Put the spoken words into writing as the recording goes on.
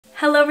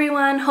Hello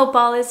everyone, hope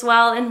all is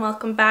well and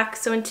welcome back.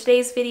 So in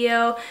today's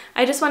video,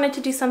 I just wanted to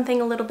do something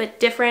a little bit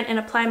different and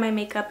apply my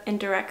makeup in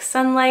direct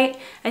sunlight.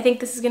 I think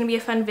this is going to be a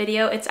fun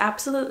video. It's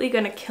absolutely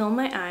going to kill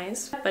my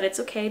eyes, but it's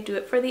okay, do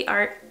it for the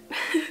art.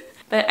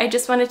 But I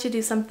just wanted to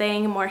do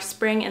something more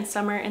spring and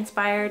summer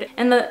inspired,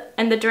 and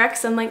the direct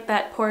sunlight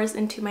that pours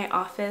into my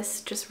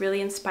office just really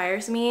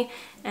inspires me,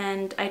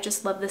 and I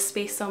just love this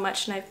space so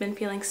much and I've been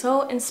feeling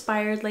so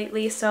inspired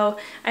lately, so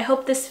I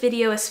hope this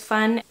video is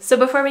fun. So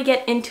before we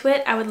get into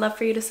it, I would love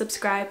for you to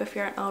subscribe if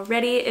you aren't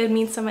already. It would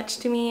mean so much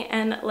to me,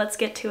 and let's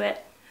get to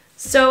it.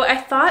 So I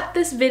thought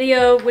this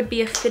video would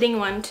be a fitting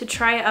one to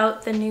try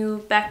out the new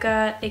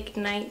Becca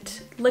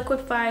Ignite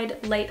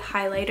liquefied light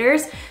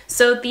highlighters.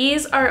 So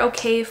these are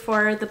okay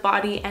for the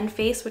body and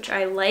face, which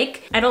I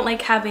like. I don't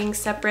like having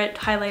separate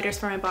highlighters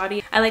for my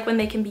body. I like when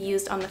they can be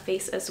used on the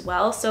face as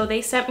well. So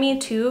they sent me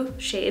two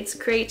shades,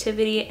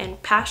 Creativity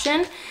and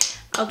Passion.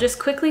 I'll just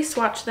quickly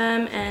swatch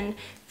them and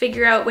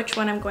figure out which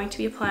one I'm going to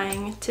be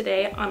applying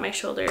today on my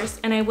shoulders,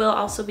 and I will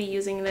also be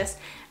using this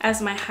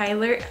as my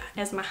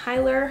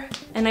highlighter,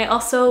 and I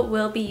also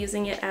will be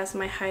using it as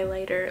my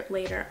highlighter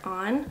later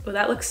on. Oh,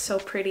 that looks so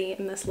pretty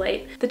in this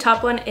light. The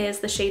top one is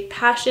the shade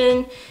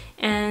Passion,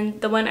 and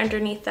the one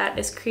underneath that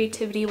is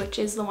Creativity, which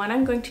is the one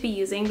I'm going to be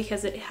using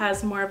because it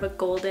has more of a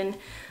golden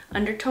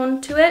undertone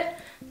to it.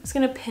 I'm just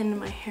gonna pin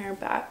my hair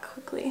back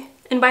quickly.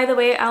 And by the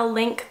way, I'll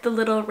link the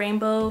little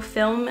rainbow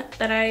film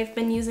that I've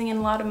been using in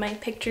a lot of my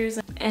pictures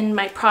and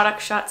my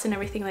product shots and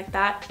everything like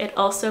that. It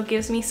also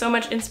gives me so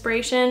much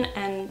inspiration,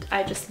 and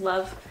I just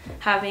love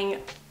having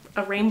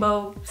a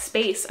rainbow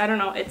space. I don't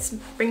know, it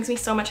brings me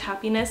so much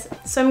happiness.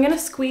 So I'm gonna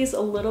squeeze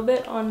a little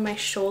bit on my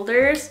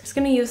shoulders. I'm just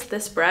gonna use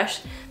this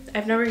brush.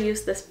 I've never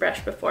used this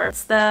brush before.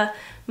 It's the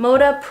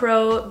Moda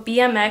Pro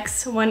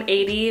BMX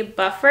 180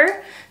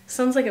 Buffer.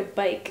 Sounds like a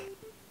bike.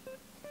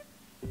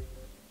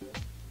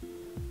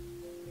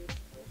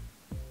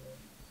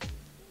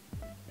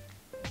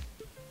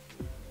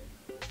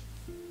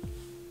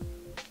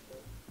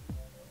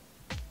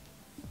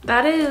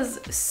 That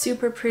is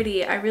super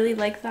pretty. I really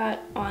like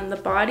that on the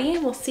body.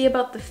 We'll see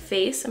about the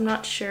face. I'm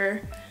not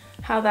sure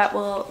how that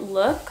will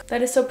look.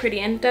 That is so pretty,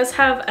 and it does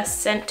have a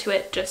scent to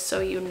it, just so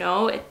you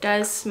know. It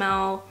does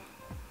smell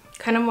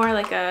kind of more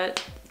like a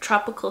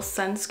tropical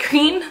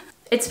sunscreen.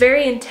 It's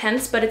very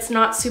intense, but it's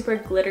not super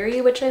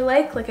glittery, which I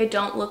like. Like, I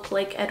don't look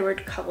like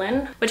Edward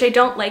Cullen, which I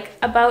don't like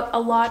about a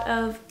lot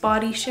of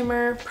body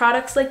shimmer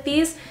products like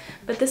these.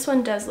 But this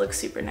one does look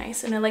super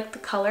nice, and I like the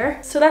color.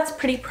 So that's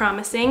pretty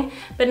promising.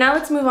 But now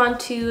let's move on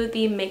to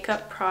the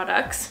makeup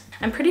products.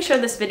 I'm pretty sure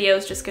this video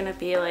is just gonna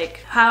be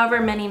like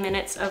however many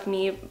minutes of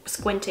me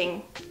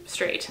squinting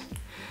straight.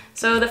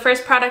 So the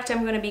first product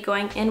I'm going to be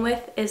going in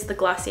with is the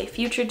Glossier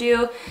Future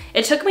Dew.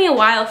 It took me a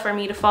while for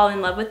me to fall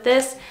in love with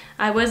this.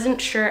 I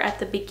wasn't sure at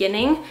the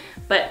beginning,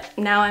 but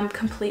now I'm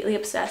completely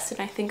obsessed and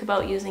I think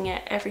about using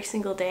it every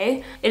single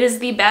day. It is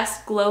the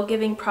best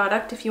glow-giving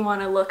product if you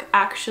want to look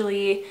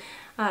actually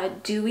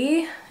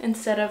dewy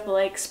instead of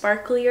like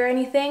sparkly or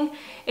anything.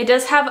 It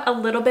does have a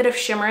little bit of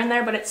shimmer in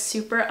there, but it's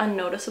super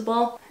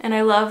unnoticeable, and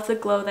I love the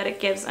glow that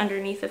it gives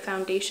underneath the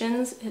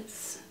foundations.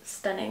 It's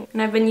stunning,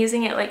 and I've been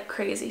using it like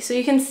crazy. So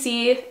you can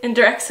see in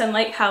direct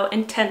sunlight how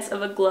intense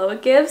of a glow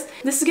it gives.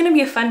 This is going to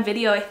be a fun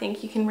video. I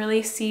think you can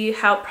really see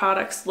how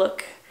products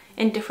look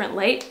in different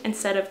light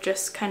instead of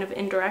just kind of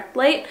indirect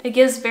light. It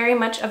gives very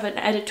much of an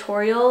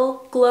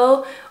editorial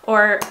glow,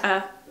 or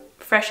a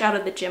fresh out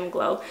of the gym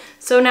glow.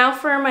 So now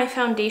for my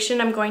foundation,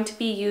 I'm going to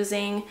be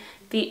using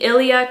the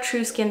JULIAA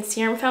True Skin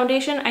Serum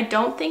Foundation. I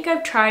don't think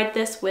I've tried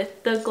this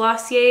with the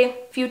Glossier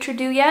Future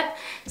Dew yet,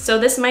 so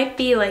this might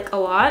be like a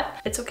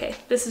lot. It's okay,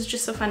 this is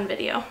just a fun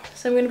video.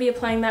 So I'm going to be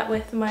applying that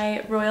with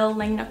my Royal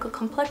Langknuckle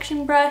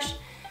Complexion brush,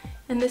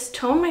 and this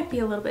tone might be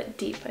a little bit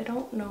deep, I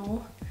don't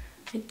know.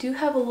 I do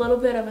have a little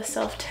bit of a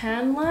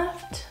self-tan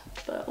left,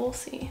 but we'll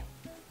see.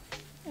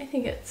 I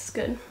think it's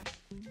good.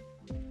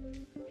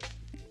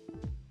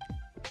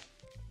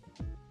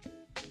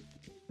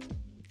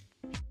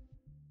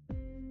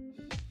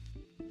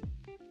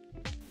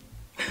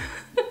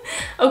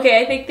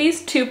 Okay, I think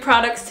these two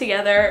products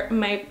together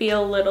might be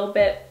a little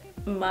bit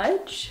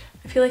much.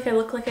 I feel like I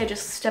look like I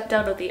just stepped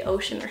out of the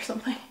ocean or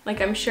something.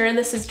 Like, I'm sure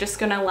this is just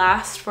gonna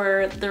last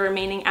for the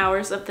remaining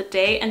hours of the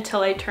day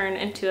until I turn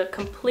into a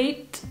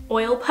complete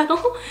oil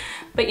puddle.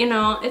 But you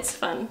know, it's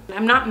fun.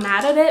 I'm not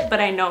mad at it, but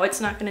I know it's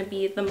not gonna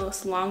be the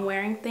most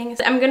long-wearing thing.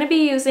 I'm gonna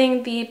be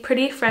using the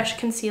Pretty Fresh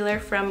Concealer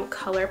from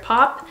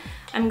ColourPop.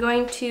 I'm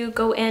going to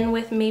go in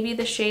with maybe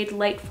the shade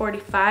Light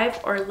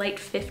 45 or Light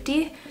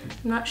 50. I'm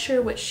not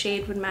sure which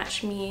shade would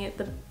match me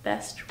the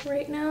best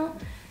right now.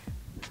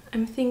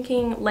 I'm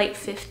thinking Light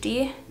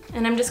 50,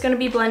 and I'm just going to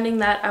be blending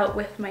that out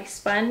with my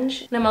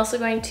sponge. And I'm also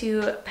going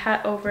to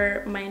pat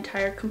over my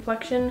entire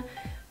complexion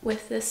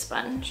with this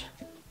sponge.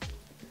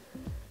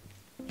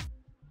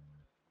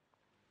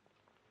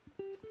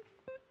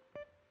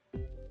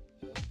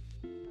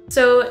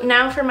 So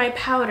now for my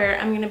powder,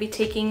 I'm going to be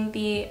taking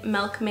the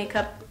Milk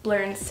Makeup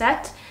Blur and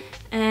Set,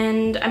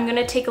 and I'm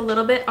gonna take a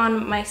little bit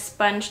on my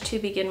sponge to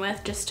begin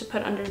with, just to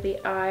put under the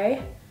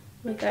eye.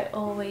 like I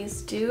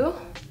always do.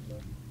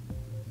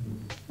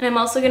 And I'm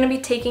also going to be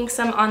taking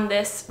some on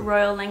this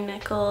Royal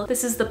Langnickel.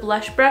 This is the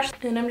blush brush,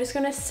 and I'm just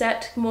going to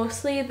set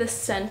mostly the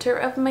center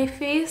of my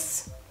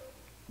face.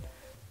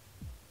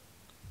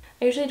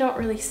 I usually don't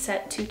really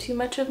set too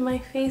much of my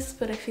face,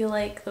 but I feel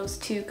like those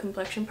two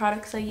complexion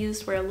products I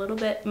used were a little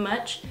bit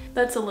much.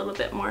 That's a little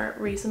bit more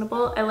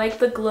reasonable. I like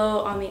the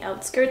glow on the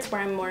outskirts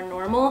where I'm more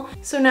normal.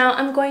 So now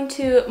I'm going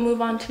to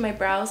move on to my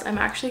brows. I'm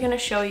actually going to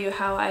show you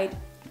how I've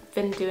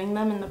been doing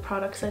them and the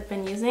products I've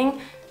been using.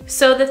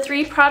 So the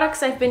three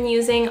products I've been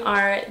using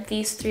are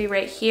these three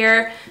right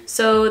here.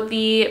 So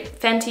the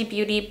Fenty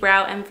Beauty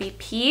Brow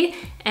MVP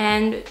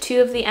and two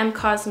of the M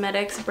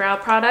Cosmetics brow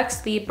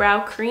products. The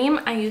brow cream,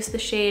 I use the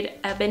shade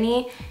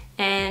Ebony,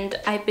 and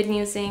I've been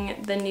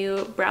using the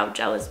new brow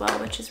gel as well,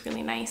 which is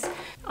really nice.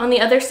 On the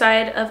other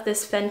side of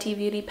this Fenty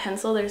Beauty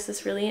pencil, there's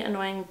this really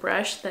annoying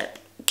brush that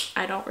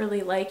I don't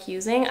really like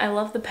using. I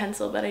love the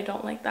pencil, but I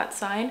don't like that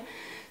side.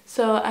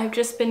 So I've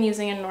just been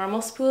using a normal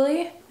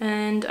spoolie,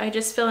 and I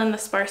just fill in the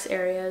sparse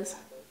areas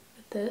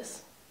with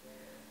this.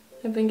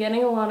 I've been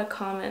getting a lot of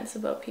comments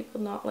about people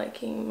not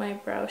liking my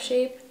brow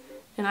shape,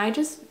 and I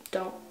just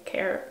don't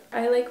care.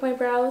 I like my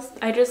brows.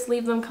 I just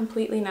leave them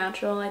completely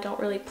natural. I don't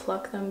really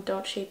pluck them,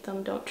 don't shape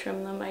them, don't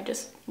trim them. I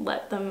just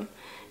let them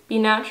be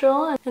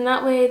natural, and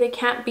that way they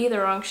can't be the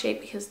wrong shape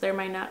because they're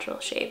my natural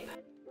shape.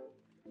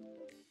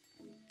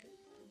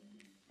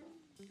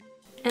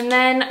 And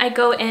then I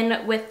go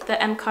in with the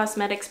M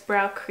Cosmetics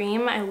Brow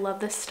Cream. I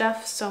love this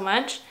stuff so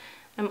much.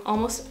 I'm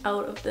almost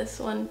out of this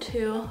one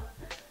too.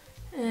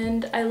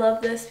 And I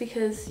love this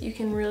because you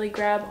can really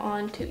grab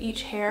onto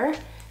each hair,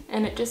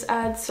 and it just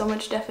adds so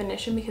much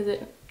definition because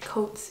it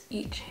coats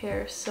each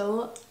hair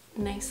so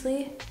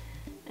nicely.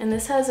 And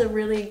this has a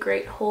really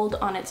great hold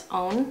on its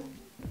own.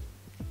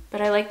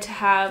 But I like to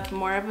have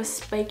more of a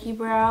spiky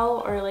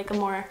brow or like a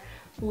more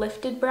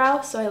lifted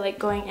brow, so I like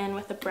going in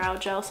with a brow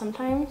gel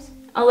sometimes.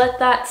 I'll let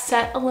that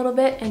set a little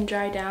bit and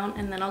dry down,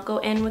 and then I'll go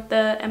in with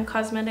the M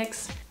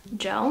Cosmetics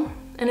gel,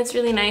 and it's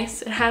really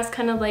nice. It has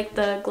kind of like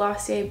the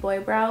Glossier Boy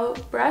Brow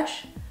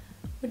brush,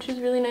 which is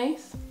really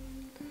nice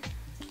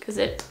because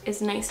it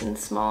is nice and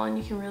small and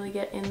you can really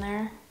get in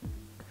there.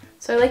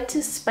 So I like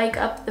to spike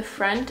up the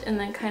front and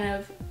then kind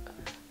of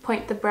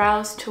point the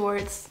brows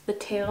towards the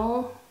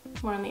tail,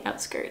 more on the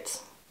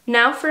outskirts.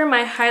 Now for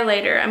my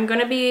highlighter, I'm going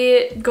to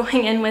be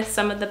going in with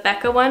some of the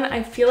Becca one.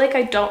 I feel like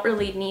I don't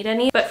really need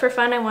any, but for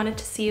fun I wanted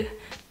to see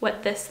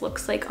what this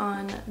looks like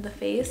on the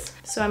face.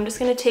 So I'm just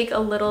going to take a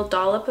little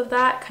dollop of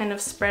that, kind of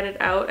spread it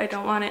out. I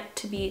don't want it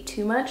to be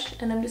too much,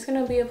 and I'm just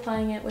going to be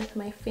applying it with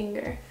my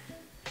finger.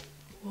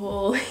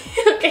 Whoa,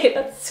 okay,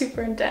 that's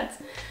super intense.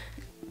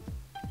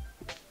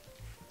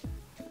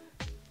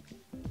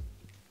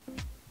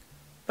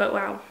 But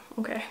wow,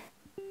 okay.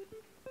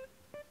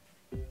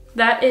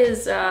 That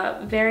is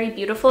very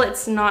beautiful.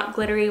 It's not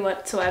glittery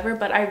whatsoever,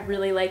 but I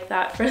really like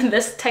that for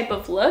this type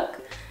of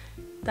look.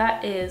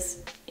 That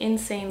is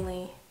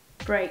insanely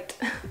bright,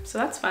 so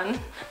that's fun.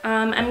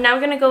 I'm now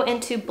gonna go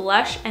into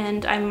blush,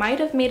 and I might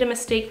have made a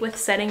mistake with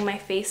setting my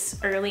face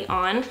early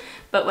on,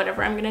 but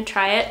whatever, I'm gonna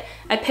try it.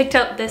 I picked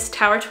out this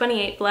Tower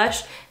 28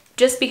 blush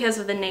just because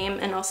of the name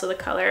and also the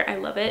color. I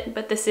love it,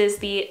 but this is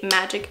the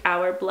Magic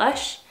Hour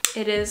blush.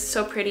 It is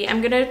so pretty.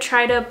 I'm gonna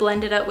try to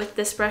blend it out with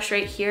this brush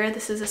right here.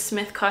 This is a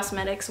Smith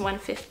Cosmetics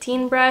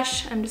 115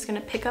 brush. I'm just gonna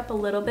pick up a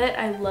little bit.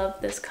 I love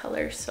this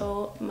color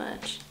so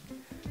much.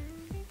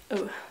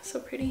 Oh, so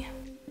pretty.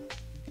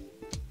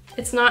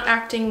 It's not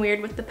acting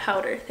weird with the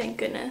powder, thank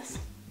goodness.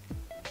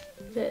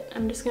 But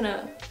I'm just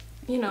gonna,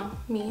 you know,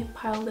 me,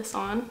 pile this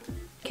on.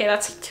 Okay,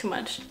 that's too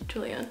much,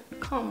 Julia,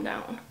 calm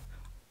down.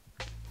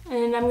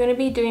 And I'm gonna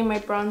be doing my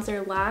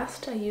bronzer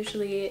last. I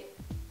usually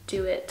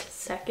do it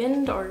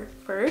second or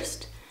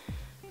first,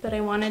 but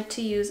I wanted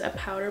to use a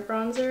powder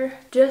bronzer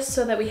just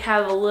so that we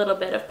have a little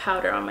bit of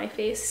powder on my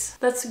face.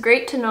 That's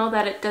great to know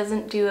that it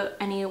doesn't do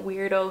any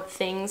weirdo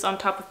things on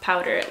top of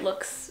powder. It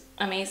looks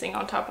amazing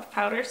on top of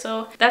powder,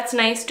 so that's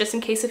nice just in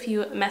case if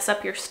you mess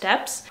up your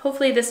steps.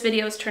 Hopefully this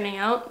video is turning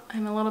out.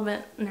 I'm a little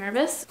bit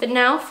nervous. But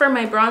now for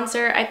my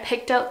bronzer, I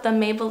picked out the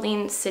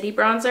Maybelline City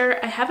Bronzer.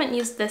 I haven't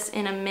used this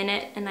in a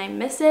minute and I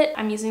miss it.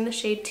 I'm using the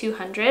shade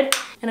 200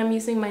 and I'm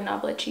using my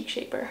Nabla Cheek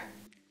Shaper.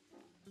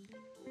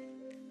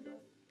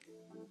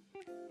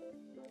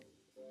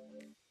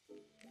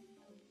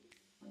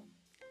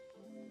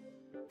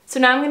 So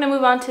now I'm gonna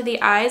move on to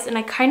the eyes, and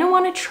I kind of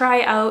want to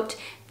try out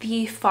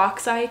the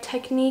fox eye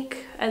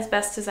technique as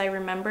best as I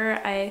remember.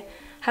 I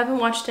haven't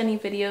watched any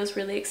videos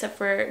really except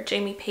for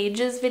Jamie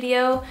Page's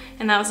video,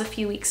 and that was a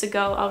few weeks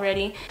ago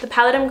already. The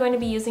palette I'm going to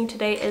be using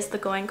today is the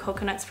Going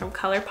Coconuts from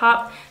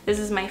ColourPop. This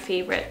is my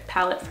favorite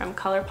palette from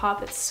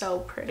ColourPop. It's so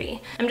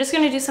pretty. I'm just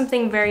going to do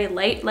something very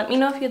light. Let me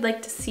know if you'd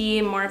like to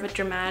see more of a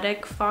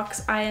dramatic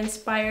fox eye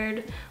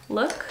inspired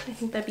look. I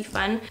think that'd be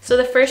fun. So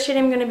the first shade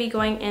I'm going to be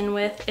going in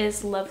with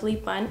is Lovely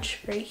Bunch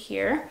right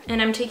here,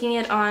 and I'm taking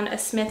it on a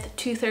Smith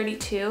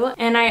 232,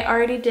 and I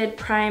already did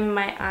prime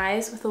my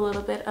eyes with a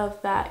little bit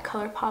of that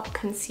ColourPop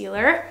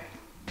concealer,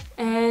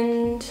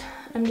 and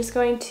I'm just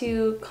going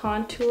to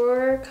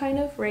contour kind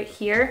of right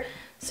here.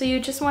 So you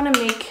just want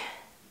to make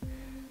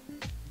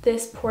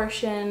this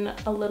portion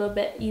a little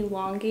bit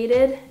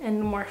elongated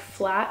and more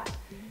flat.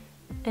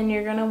 And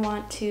you're gonna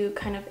want to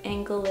kind of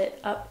angle it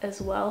up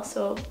as well.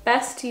 So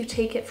best you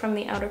take it from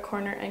the outer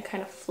corner and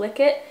kind of flick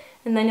it,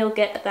 and then you'll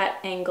get that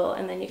angle,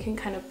 and then you can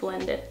kind of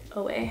blend it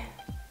away.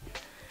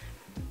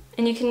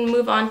 And you can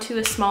move on to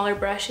a smaller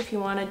brush if you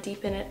want to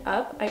deepen it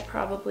up. I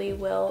probably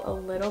will a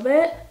little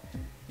bit.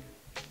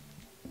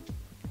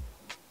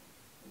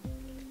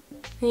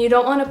 And you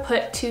don't want to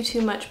put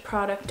too much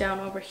product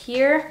down over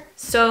here.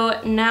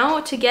 So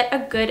now to get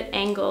a good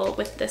angle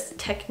with this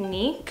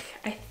technique,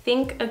 I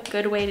think a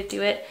good way to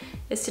do it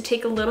is to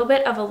take a little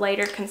bit of a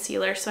lighter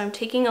concealer. So I'm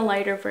taking a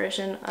lighter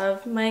version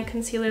of my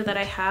concealer that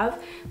I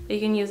have, but you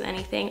can use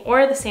anything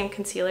or the same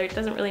concealer, it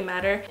doesn't really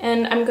matter.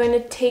 And I'm going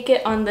to take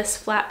it on this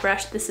flat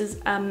brush. This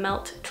is a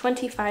Melt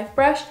 25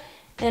 brush.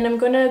 And I'm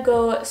going to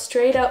go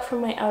straight out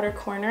from my outer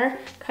corner,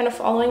 kind of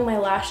following my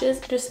lashes,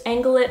 just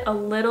angle it a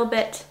little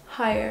bit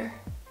higher.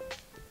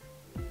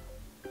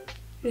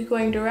 Just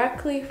going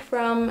directly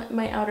from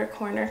my outer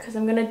corner because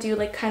I'm going to do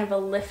like kind of a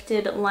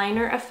lifted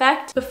liner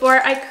effect. Before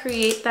I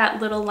create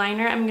that little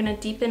liner, I'm going to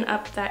deepen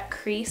up that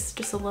crease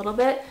just a little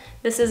bit.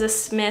 This is a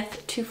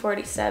Smith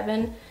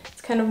 247.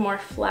 It's kind of more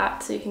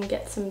flat so you can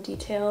get some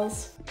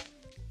details.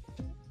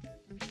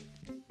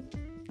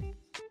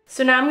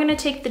 So now I'm going to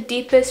take the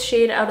deepest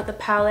shade out of the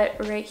palette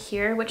right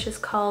here, which is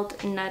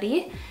called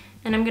Nutty.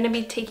 And I'm going to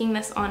be taking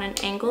this on an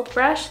angled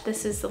brush.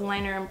 This is the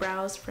Liner and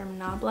Brows from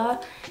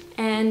Nabla.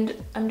 And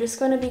I'm just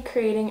going to be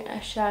creating a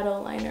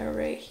shadow liner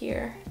right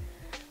here.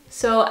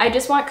 So I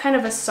just want kind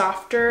of a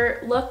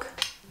softer look.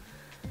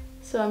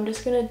 So I'm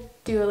just going to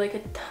do like a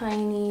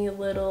tiny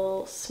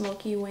little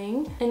smoky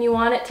wing. And you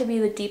want it to be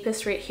the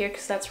deepest right here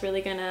because that's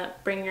really going to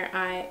bring your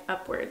eye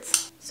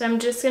upwards. So I'm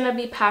just going to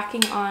be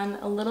packing on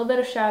a little bit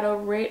of shadow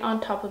right on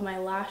top of my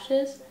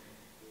lashes.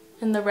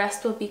 And the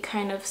rest will be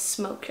kind of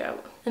smoked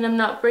out. And I'm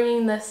not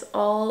bringing this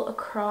all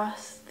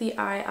across the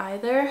eye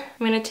either.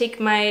 I'm going to take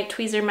my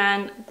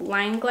Tweezerman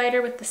line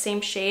glider with the same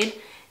shade,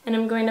 and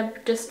I'm going to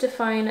just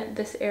define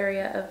this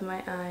area of my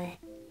eye.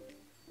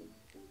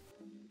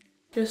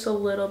 Just a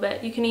little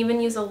bit. You can even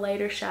use a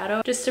lighter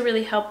shadow just to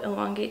really help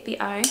elongate the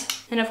eye.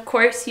 And of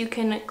course you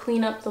can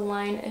clean up the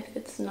line if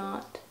it's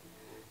not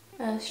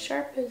as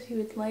sharp as you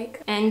would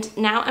like. And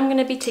now I'm going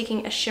to be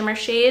taking a shimmer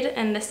shade,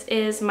 and this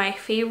is my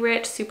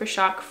favorite Super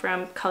Shock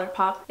from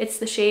ColourPop. It's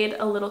the shade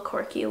A Little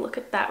Corky. Look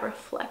at that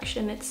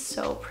reflection, it's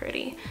so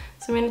pretty.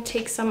 So I'm going to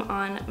take some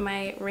on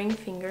my ring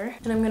finger,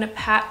 and I'm going to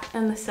pat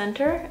in the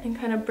center and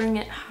kind of bring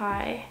it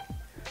high.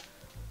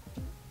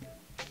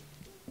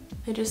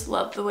 I just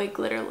love the way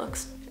glitter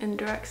looks in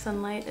direct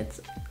sunlight.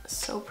 It's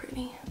so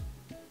pretty.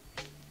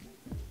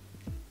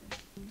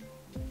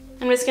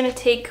 I'm just going to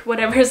take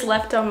whatever's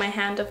left on my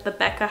hand of the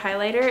Becca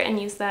highlighter and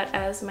use that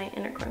as my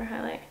inner corner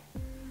highlight.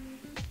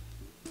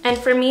 And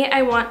for me,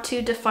 I want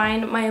to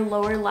define my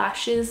lower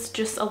lashes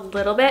just a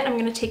little bit. I'm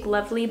going to take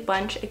Lovely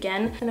Bunch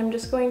again, and I'm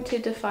just going to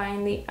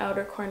define the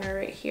outer corner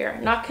right here.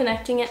 Not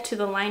connecting it to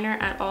the liner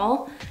at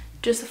all,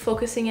 just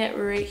focusing it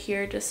right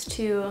here just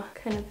to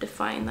kind of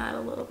define that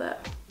a little bit.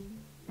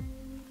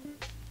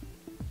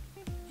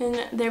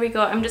 And there we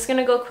go. I'm just going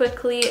to go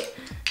quickly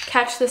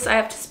catch this eye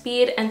up to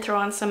speed and throw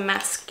on some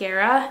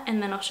mascara,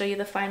 and then I'll show you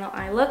the final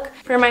eye look.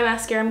 For my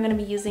mascara, I'm going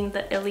to be using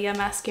the Ilia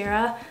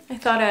mascara. I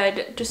thought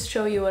I'd just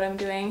show you what I'm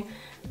doing.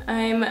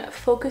 I'm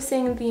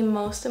focusing the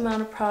most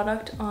amount of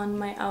product on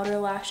my outer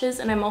lashes,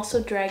 and I'm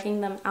also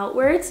dragging them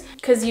outwards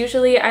because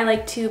usually I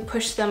like to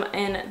push them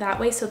in that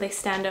way so they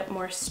stand up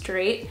more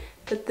straight.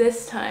 But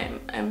this time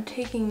I'm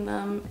taking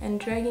them and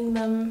dragging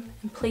them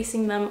and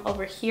placing them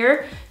over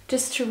here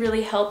just to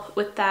really help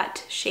with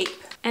that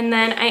shape. And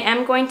then I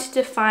am going to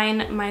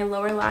define my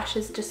lower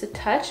lashes just a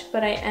touch,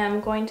 but I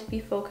am going to be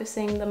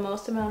focusing the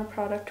most amount of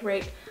product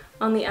right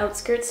on the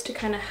outskirts to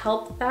kind of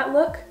help that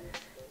look.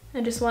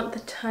 I just want the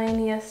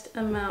tiniest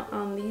amount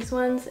on these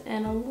ones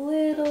and a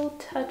little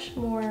touch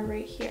more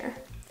right here.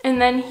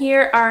 And then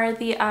here are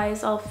the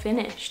eyes all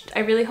finished. I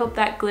really hope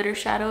that glitter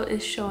shadow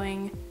is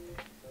showing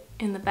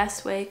in the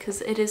best way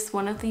because it is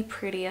one of the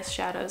prettiest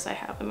shadows I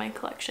have in my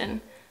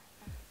collection.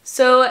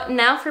 So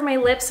now for my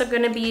lips, I'm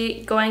going to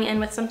be going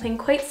in with something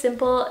quite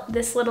simple.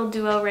 This little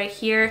duo right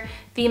here,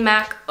 the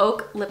MAC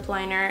Oak Lip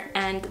Liner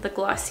and the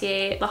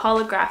Glossier, the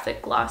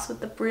holographic gloss with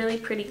the really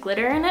pretty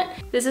glitter in it.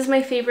 This is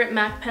my favorite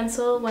MAC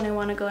pencil when I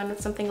want to go in with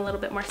something a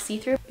little bit more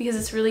see-through because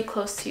it's really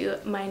close to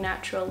my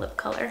natural lip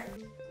color.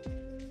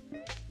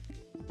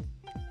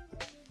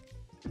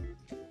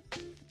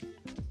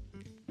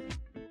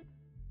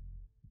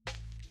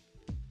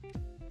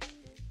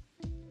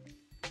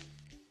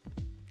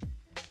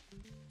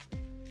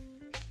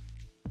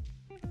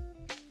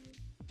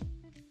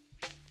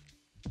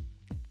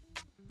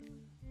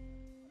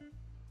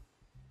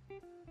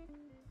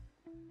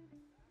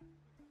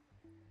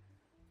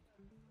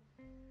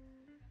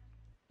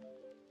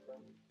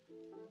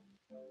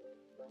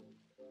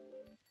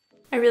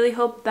 I really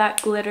hope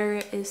that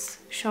glitter is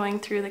showing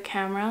through the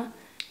camera.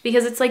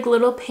 because it's like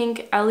little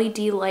pink LED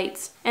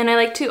lights. And I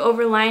like to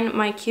overline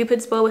my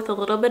Cupid's bow with a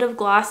little bit of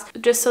gloss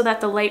just so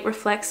that the light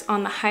reflects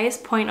on the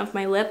highest point of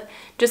my lip,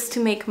 just to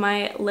make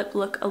my lip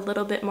look a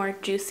little bit more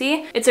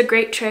juicy. It's a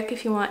great trick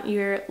if you want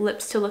your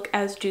lips to look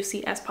as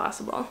juicy as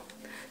possible.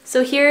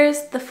 So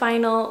here's the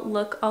final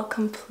look all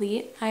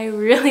complete. I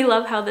really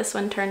love how this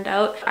one turned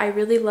out. I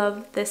really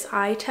love this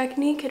eye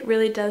technique. It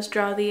really does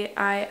draw the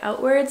eye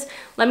outwards.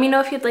 Let me know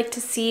if you'd like to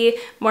see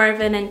more of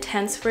an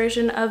intense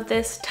version of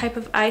this type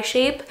of eye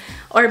shape,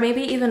 or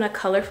maybe even a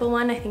colorful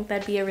one. I think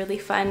that'd be a really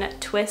fun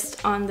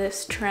twist on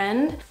this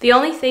trend. The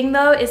only thing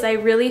though is I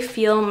really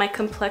feel my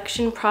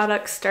complexion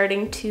products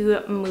starting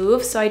to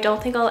move, so I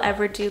don't think I'll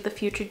ever do the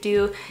Future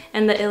Dew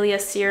and the Ilia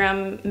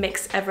serum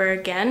mix ever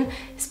again,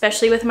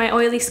 especially with my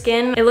oily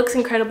skin. It looks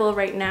incredible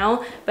right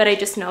now, but I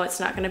just know it's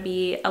not going to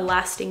be a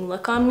lasting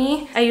look on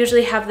me. I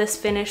usually have this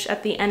finish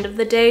at the end of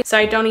the day, so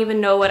I don't even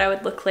know what I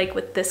would look like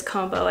with this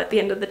combo at the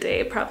end of the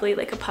day, probably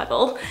like a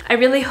puddle. I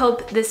really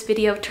hope this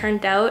video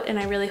turned out, and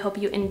I really hope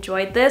you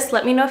enjoyed this.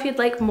 Let me know if you'd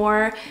like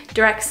more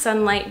direct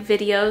sunlight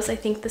videos. I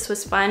think this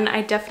was fun.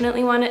 I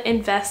definitely want to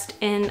invest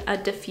in a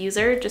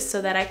diffuser just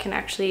so that I can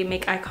actually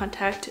make eye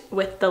contact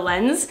with the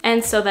lens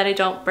and so that I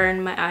don't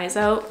burn my eyes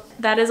out.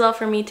 That is all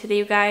for me today,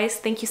 you guys.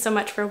 Thank you so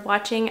much for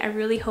watching. I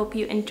really hope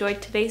you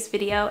enjoyed today's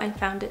video and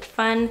found it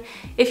fun.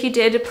 If you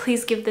did,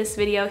 please give this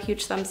video a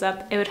huge thumbs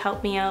up. It would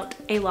help me out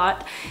a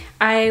lot.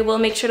 I will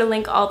make sure to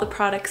link all the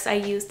products I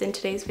used in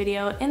today's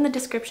video in the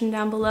description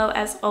down below,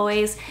 as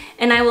always,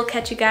 and I will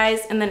catch you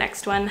guys in the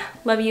next one.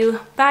 Love you.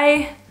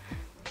 Bye.